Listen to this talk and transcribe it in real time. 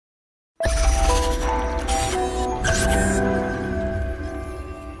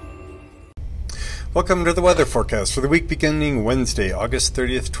Welcome to the weather forecast for the week beginning Wednesday, August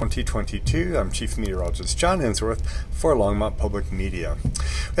 30th, 2022. I'm Chief Meteorologist John Ensworth for Longmont Public Media.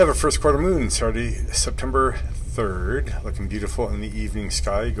 We have a first quarter moon starting September 3rd, looking beautiful in the evening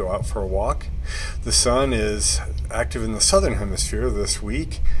sky. You go out for a walk. The sun is active in the southern hemisphere this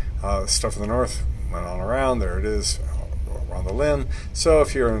week. Stuff in the north went on around. There it is around the limb. So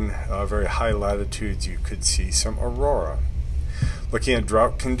if you're in very high latitudes, you could see some aurora. Looking at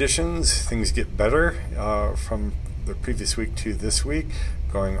drought conditions, things get better from the previous week to this week.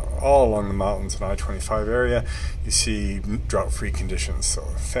 Going all along the mountains in I-25 area, you see drought-free conditions. So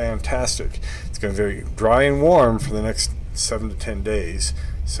fantastic. It's going to be very dry and warm for the next 7 to 10 days.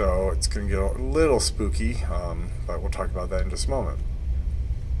 So it's going to get a little spooky, but we'll talk about that in just a moment.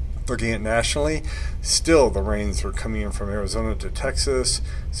 Looking at nationally, still the rains are coming in from Arizona to Texas,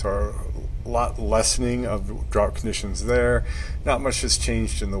 so a lot lessening of drought conditions there. Not much has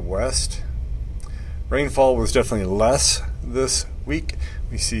changed in the west. Rainfall was definitely less this week.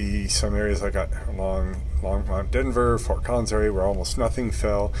 We see some areas like along Longmont, Denver, Fort Collins area where almost nothing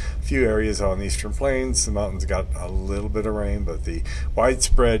fell. A few areas on the eastern plains, the mountains got a little bit of rain, but the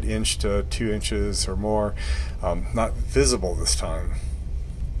widespread 1 to 2 inches or more, not visible this time.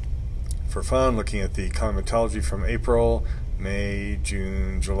 For fun, looking at the climatology from April, May,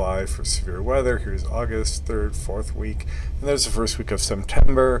 June, July for severe weather. Here's August, 3rd, 4th week, and there's the first week of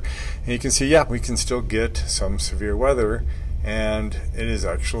September. And you can see, yeah, we can still get some severe weather, and it is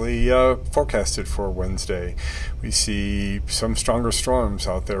actually forecasted for Wednesday. We see some stronger storms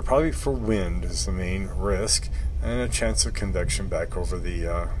out there, probably for wind is the main risk, and a chance of convection back over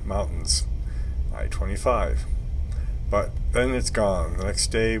the mountains, I-25. But then it's gone. The next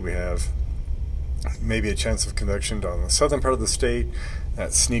day we have maybe a chance of convection down the southern part of the state.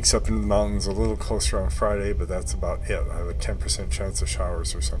 That sneaks up into the mountains a little closer on Friday, but that's about it. I have a 10% chance of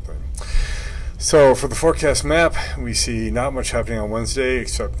showers or something. So for the forecast map, we see not much happening on Wednesday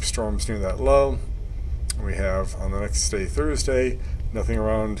except storms near that low. We have on the next day, Thursday, nothing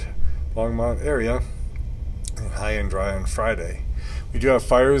around Longmont area, and high and dry on Friday. We do have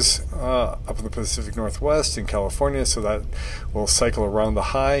fires up in the Pacific Northwest in California, so that will cycle around the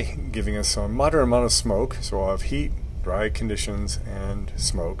high, giving us a moderate amount of smoke. So we'll have heat, dry conditions, and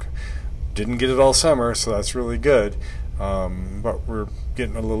smoke. Didn't get it all summer, so that's really good, but we're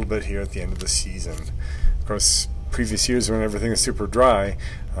getting a little bit here at the end of the season. Of course, previous years when everything is super dry,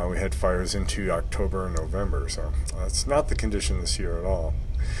 we had fires into October and November, so that's not the condition this year at all.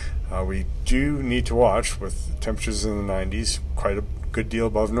 We do need to watch with temperatures in the 90s, quite a good deal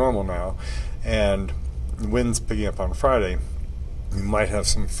above normal now, and winds picking up on Friday. We might have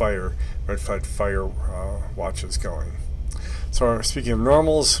some red fire watches going. So speaking of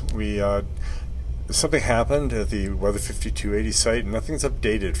normals, something happened at the Weather 5280 site, and nothing's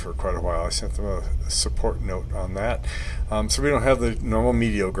updated for quite a while. I sent them a support note on that. So we don't have the normal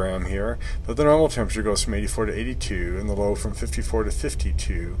meteogram here, but the normal temperature goes from 84 to 82, and the low from 54 to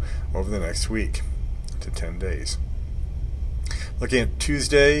 52 over the next week to 10 days. Looking at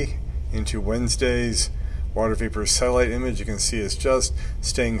Tuesday into Wednesday's water vapor satellite image, you can see it's just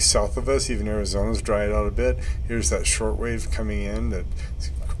staying south of us. Even Arizona's dried out a bit. Here's that short wave coming in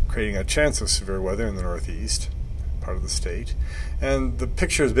that's creating a chance of severe weather in the northeast part of the state. And the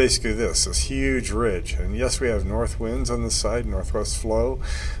picture is basically this huge ridge. And yes, we have north winds on this side, northwest flow,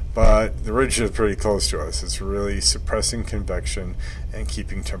 but the ridge is pretty close to us. It's really suppressing convection and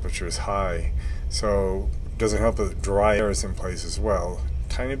keeping temperatures high. So it doesn't help that dry air is in place as well.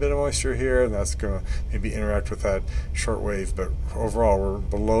 Tiny bit of moisture here, and that's going to maybe interact with that short wave, but overall we're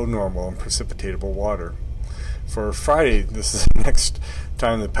below normal in precipitatable water. For Friday, this is the next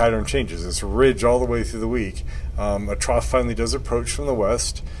time the pattern changes. It's a ridge all the way through the week. A trough finally does approach from the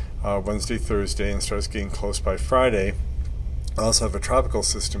west Wednesday, Thursday, and starts getting close by Friday. I also have a tropical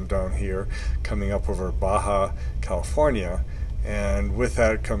system down here coming up over Baja, California, and with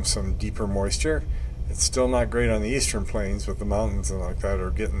that comes some deeper moisture. It's still not great on the eastern plains, but the mountains and like that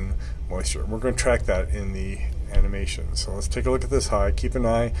are getting moisture. We're going to track that in the animation. So let's take a look at this high. Keep an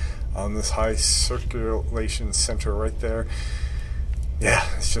eye on this high circulation center right there. Yeah,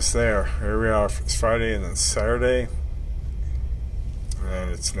 it's just there. Here we are. It's Friday and then Saturday,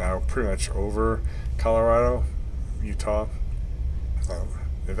 and it's now pretty much over Colorado, Utah,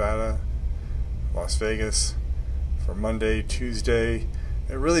 Nevada, Las Vegas. For Monday, Tuesday,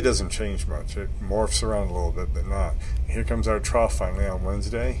 it really doesn't change much. It morphs around a little bit, but not. Here comes our trough finally on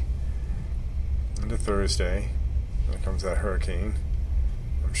Wednesday into Thursday. There comes that hurricane.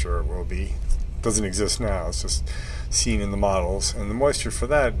 I'm sure it will be. It doesn't exist now. It's just seen in the models. And the moisture for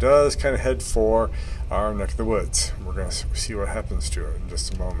that does kind of head for our neck of the woods. We're going to see what happens to it in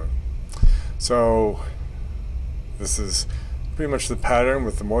just a moment. So this is pretty much the pattern.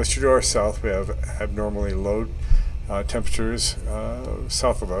 With the moisture to our south, we have abnormally low temperatures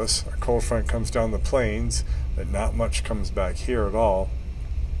south of us. A cold front comes down the plains, but not much comes back here at all.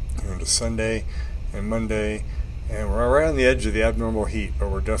 Into Sunday and Monday, and we're right on the edge of the abnormal heat,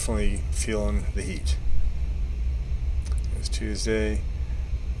 but we're definitely feeling the heat. It's Tuesday,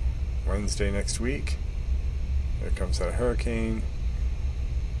 Wednesday next week. There comes that hurricane,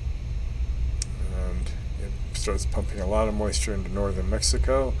 and it starts pumping a lot of moisture into northern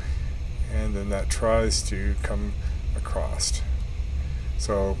Mexico, and then that tries to come across.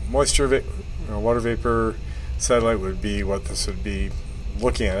 So moisture, water vapor satellite would be what this would be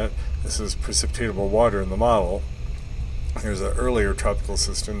looking at it. This is precipitatable water in the model. There's an earlier tropical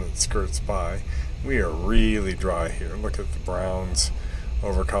system that skirts by. We are really dry here. Look at the browns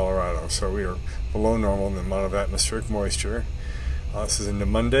over Colorado. So we are below normal in the amount of atmospheric moisture. This is into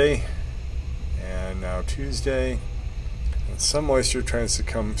Monday, and now Tuesday. And some moisture tries to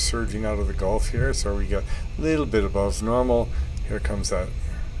come surging out of the Gulf here, so we got a little bit above normal. Here comes that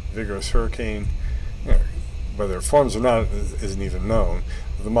vigorous hurricane. Whether it forms or not isn't even known.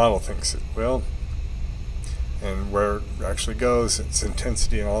 The model thinks it will. And where it actually goes, its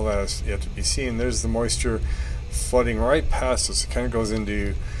intensity and all that is yet to be seen. There's the moisture flooding right past us. It kind of goes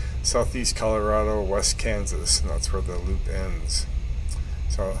into southeast Colorado, west Kansas, and that's where the loop ends.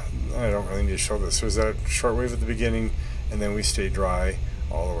 So I don't really need to show this. There's that short wave at the beginning, and then we stay dry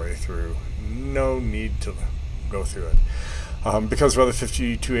all the way through. No need to go through it. Because weather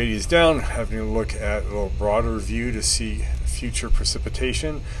 5280 is down, having to look at a little broader view to see future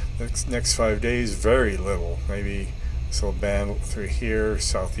precipitation. The next 5 days, very little. Maybe this little band through here,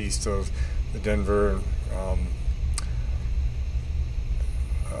 southeast of the Denver,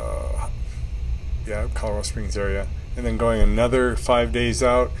 Colorado Springs area. And then going another 5 days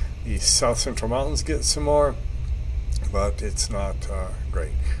out, the south central mountains get some more, but it's not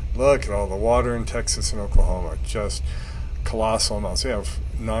great. Look at all the water in Texas and Oklahoma. Just colossal amounts. We have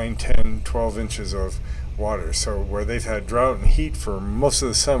 9, 10, 12 inches of water. So where they've had drought and heat for most of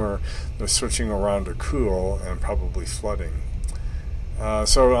the summer, they're switching around to cool and probably flooding.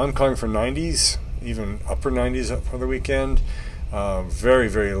 So I'm calling for 90s, even upper 90s up for the weekend. Very,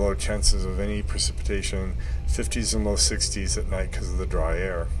 very low chances of any precipitation. 50s and low 60s at night because of the dry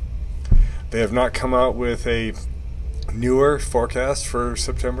air. They have not come out with a newer forecast for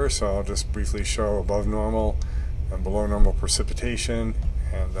September, so I'll just briefly show above normal and below normal precipitation,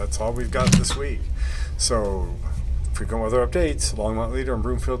 and that's all we've got this week. So frequent weather updates, Longmont Leader and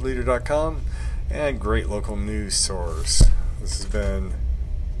BroomfieldLeader.com, and great local news source. This has been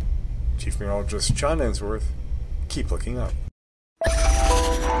Chief Meteorologist John Ensworth. Keep looking up.